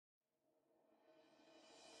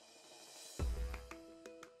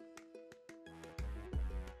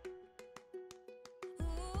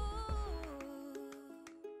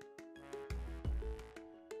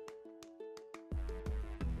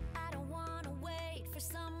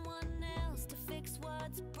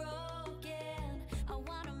what's broken. I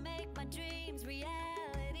wanna make my dreams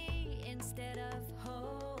reality instead of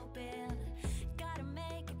hoping. Gotta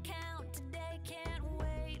make it count today, can't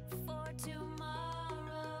wait for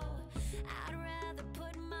tomorrow. I'd rather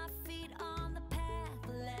put my feet on the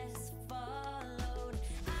path less followed.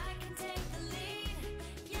 I can take the lead,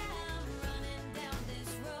 yeah, I'm running down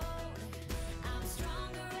this road. I'm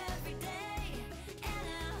stronger every day, and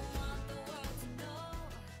I want the world to know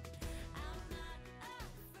I'm not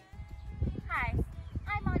afraid. Hi,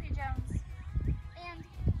 I'm Audrey Jones, and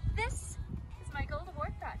this is my Gold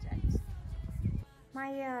Award project.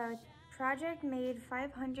 My project made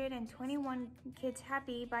 521 kids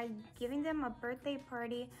happy by giving them a birthday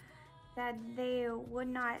party that they would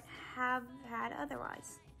not have had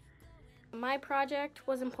otherwise. My project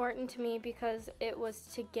was important to me because it was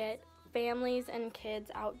to get families and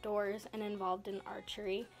kids outdoors and involved in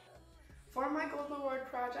archery. For my Gold Award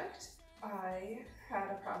project, I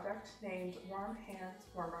had a project named Warm Hands,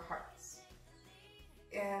 Warmer Hearts.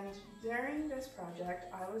 And during this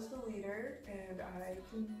project, I was the leader and I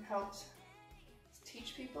helped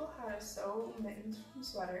teach people how to sew mittens from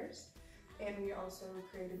sweaters. And we also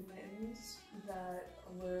created mittens that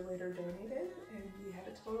were later donated, and we had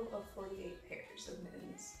a total of 48 pairs of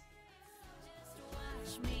mittens.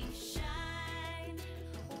 Watch me shine,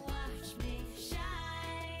 watch me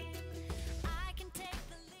shine. I can take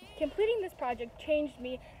the lead. Completing this project changed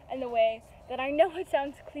me in a way that I know it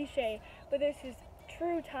sounds cliche, but this is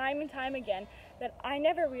true time and time again, that I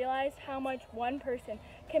never realized how much one person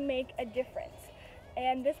can make a difference.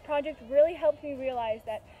 And this project really helped me realize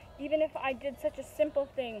that even if I did such a simple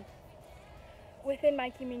thing within my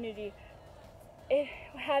community, it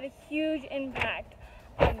had a huge impact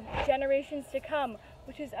on generations to come,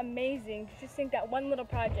 which is amazing to just think that one little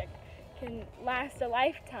project can last a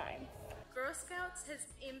lifetime. Girl Scouts has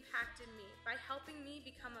impacted me by helping me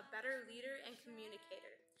become a better leader and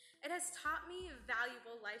communicator. It has taught me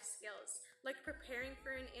valuable life skills like preparing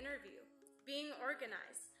for an interview, being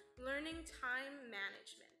organized, learning time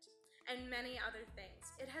management, and many other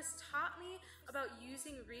things. It has taught me about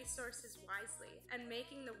using resources wisely and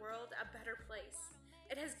making the world a better place.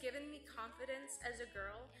 It has given me confidence as a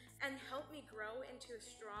girl and helped me grow into a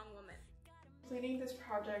strong woman. Completing this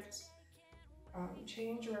project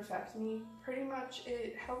change or affect me. Pretty much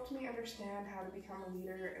it helped me understand how to become a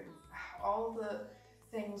leader and all the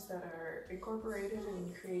things that are incorporated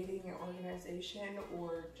in creating an organization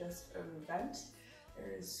or just an event.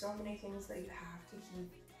 There's so many things that you have to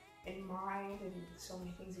keep in mind and so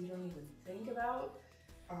many things you don't even think about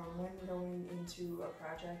when going into a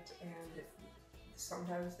project, and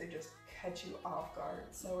sometimes they just catch you off guard.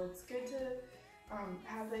 So it's good to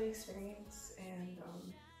have the experience and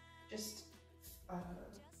just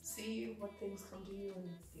see what things come to you and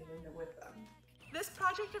dealing with them. This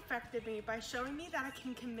project affected me by showing me that I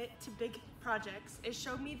can commit to big projects. It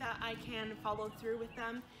showed me that I can follow through with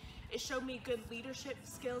them. It showed me good leadership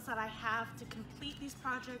skills that I have to complete these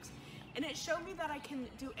projects. And it showed me that I can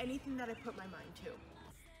do anything that I put my mind to.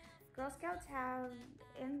 Girl Scouts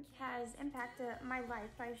has impacted my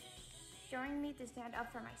life by showing me to stand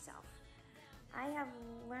up for myself. I have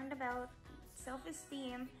learned about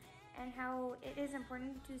self-esteem and how it is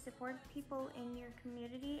important to support people in your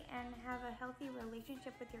community and have a healthy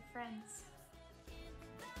relationship with your friends.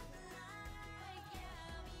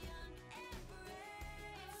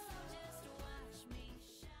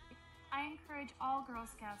 I encourage all Girl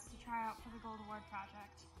Scouts to try out for the Gold Award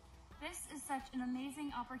project. This is such an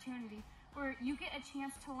amazing opportunity where you get a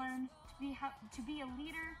chance to learn to be a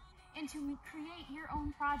leader and to create your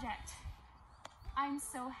own project. I'm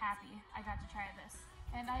so happy I got to try this,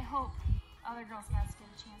 and I hope other Girl Scouts get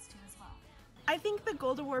a chance to as well. I think the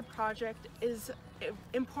Gold Award project is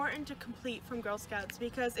important to complete from Girl Scouts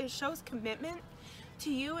because it shows commitment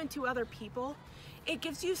to you and to other people. It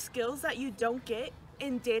gives you skills that you don't get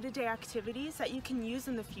in day-to-day activities that you can use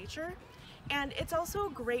in the future. And it's also a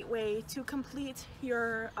great way to complete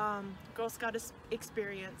your Girl Scout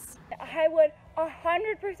experience. I would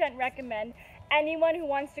 100% recommend anyone who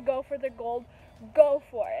wants to go for the gold, go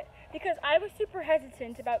for it. Because I was super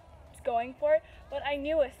hesitant about going for it, but I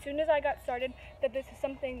knew as soon as I got started that this is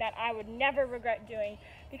something that I would never regret doing,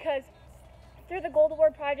 because through the Gold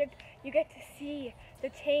Award project you get to see the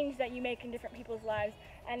change that you make in different people's lives,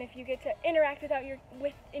 and if you get to interact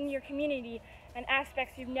within your community and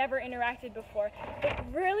aspects you've never interacted before, it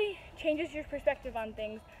really changes your perspective on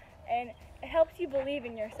things, and it helps you believe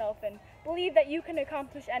in yourself and believe that you can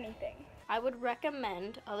accomplish anything. I would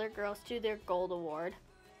recommend other girls do their Gold Award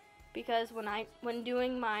because when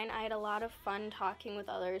doing mine, I had a lot of fun talking with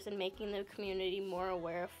others and making the community more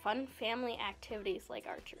aware of fun family activities like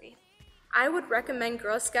archery. I would recommend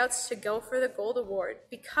Girl Scouts to go for the Gold Award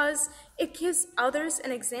because it gives others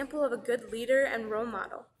an example of a good leader and role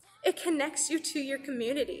model. It connects you to your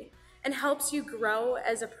community and helps you grow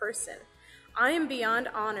as a person. I am beyond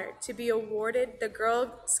honored to be awarded the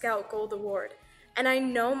Girl Scout Gold Award, and I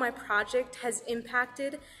know my project has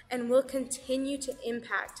impacted and will continue to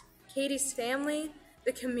impact Katie's family,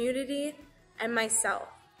 the community, and myself.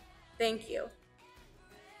 Thank you.